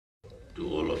To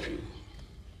all of you,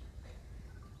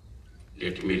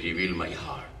 let me reveal my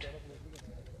heart.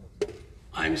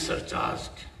 I am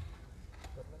surcharged,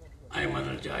 I am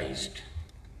energized,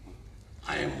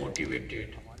 I am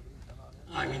motivated,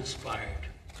 I am inspired,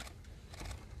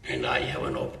 and I have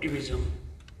an optimism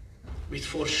which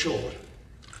for sure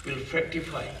will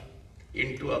fructify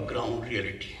into a ground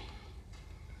reality.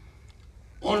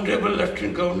 Honorable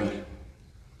Lieutenant Governor,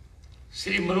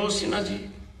 Sri Manoj Sinha ji,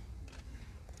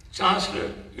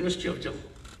 Chancellor, University of Jammoo.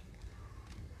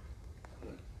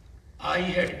 I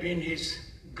had been his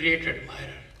great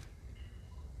admirer,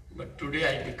 but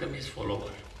today I become his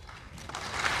follower.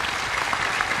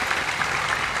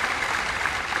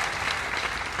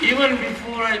 Even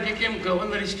before I became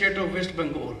Governor of the State of West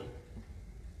Bengal,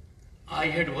 I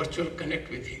had virtual connect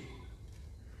with him.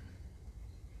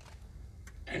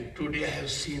 And today I have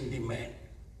seen the man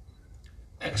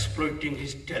exploiting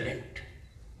his talent,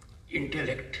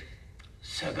 intellect,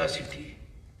 sagacity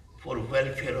for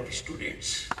welfare of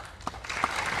students.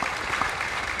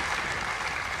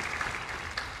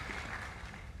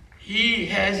 He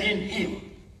has in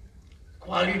him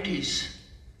qualities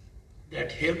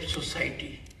that help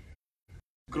society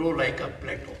grow like a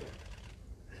plateau.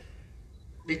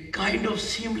 The kind of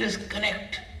seamless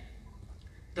connect,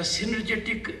 the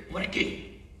synergetic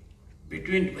working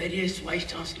between various vice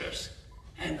chancellors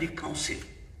and the council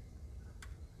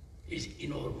is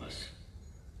enormous.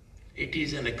 It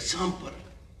is an example,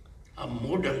 a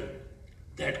model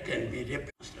that can be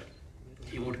replicated.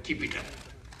 He would keep it up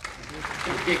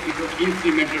and take it on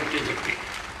incremental trajectory.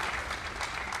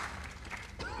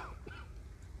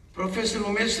 Professor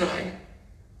Umesh Rai,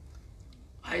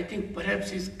 I think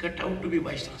perhaps is cut out to be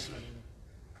Vice Chancellor.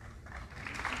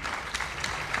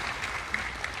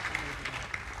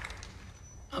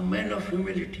 A man of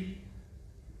humility.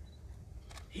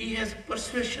 He has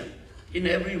persuasion in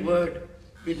every word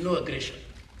with no aggression.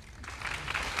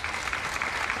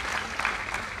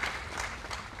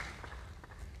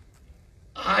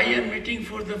 I am meeting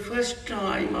for the first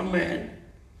time a man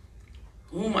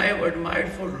whom I have admired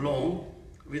for long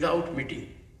without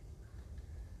meeting.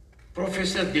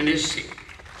 Professor Dinesh Singh.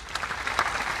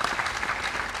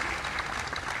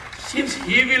 Since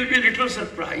he will be little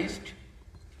surprised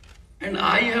and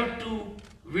I have to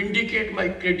vindicate my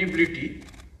credibility,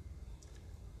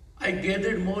 I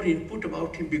gathered more input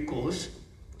about him because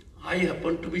I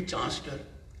happen to be Chancellor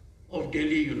of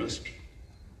Delhi University.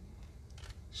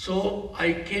 So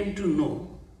I came to know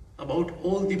about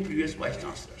all the previous Vice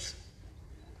Chancellors.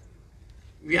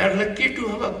 We are lucky to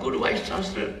have a good Vice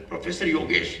Chancellor, Professor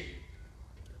Yogesh,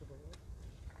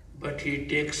 but he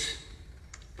takes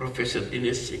Professor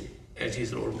Dinesh Singh as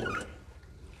his role model.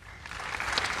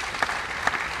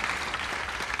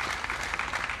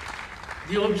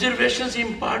 The observations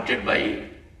imparted by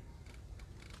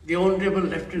the Honorable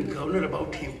Lieutenant Governor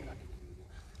about him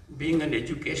being an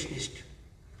educationist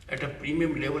at a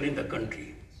premium level in the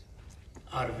country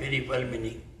are very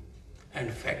well-meaning and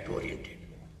fact-oriented.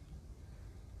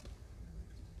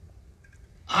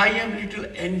 I am little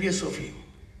envious of him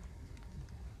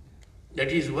that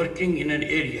he is working in an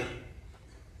area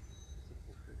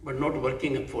but not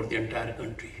working for the entire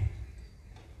country.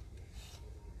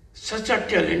 Such a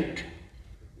talent,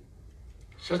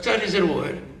 such a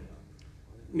reservoir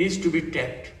needs to be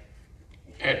tapped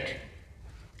at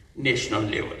national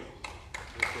level.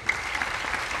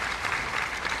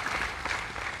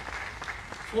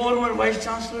 Former Vice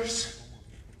Chancellors,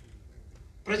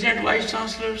 present Vice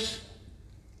Chancellors,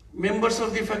 members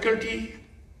of the faculty,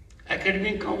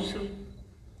 academic council,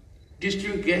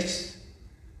 distinguished guests,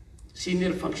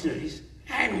 senior functionaries,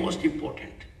 and most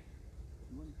important,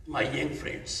 my young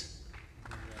friends.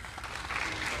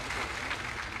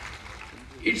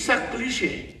 It's a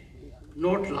cliche,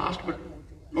 not last but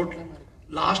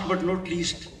not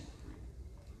least,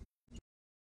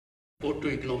 or to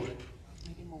ignore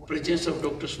presence of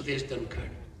Dr. Jagdeep Dhankar.